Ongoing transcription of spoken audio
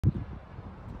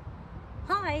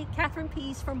Hi, Catherine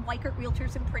Pease from Weichert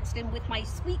Realtors in Princeton with my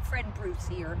sweet friend Bruce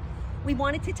here. We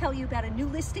wanted to tell you about a new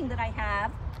listing that I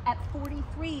have at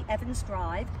 43 Evans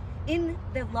Drive in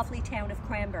the lovely town of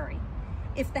Cranbury.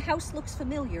 If the house looks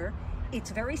familiar,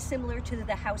 it's very similar to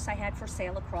the house I had for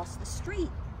sale across the street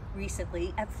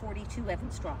recently at 42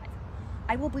 Evans Drive.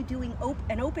 I will be doing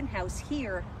an open house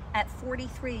here at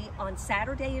 43 on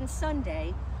Saturday and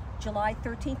Sunday, July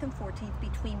 13th and 14th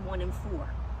between 1 and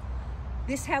 4.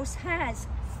 This house has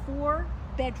 4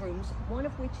 bedrooms, one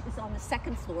of which is on the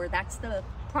 2nd floor. That's the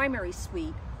primary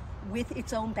suite with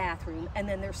its own bathroom. And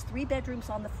then there's 3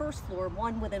 bedrooms on the 1st floor,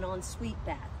 one with an ensuite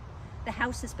bath. The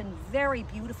house has been very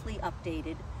beautifully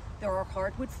updated. There are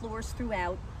hardwood floors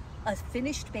throughout, a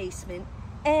finished basement,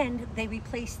 and they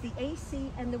replaced the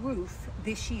AC and the roof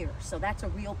this year. So that's a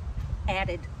real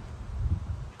added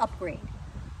upgrade.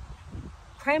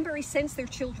 Cranbury sends their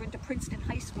children to Princeton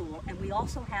High School, and we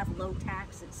also have low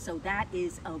taxes. So that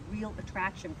is a real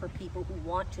attraction for people who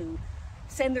want to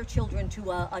send their children to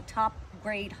a top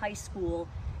grade high school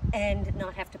and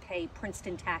not have to pay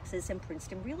Princeton taxes and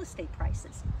Princeton real estate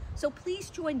prices. So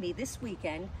please join me this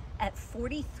weekend at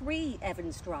 43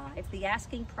 Evans Drive. The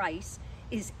asking price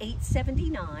is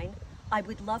 $879. I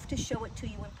would love to show it to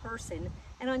you in person.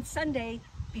 And on Sunday,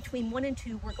 between 1 and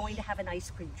 2, we're going to have an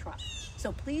ice cream truck.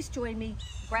 So please join me,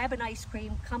 grab an ice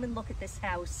cream, come and look at this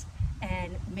house,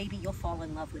 and maybe you'll fall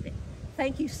in love with it.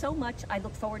 Thank you so much. I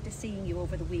look forward to seeing you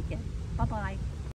over the weekend. Bye-bye.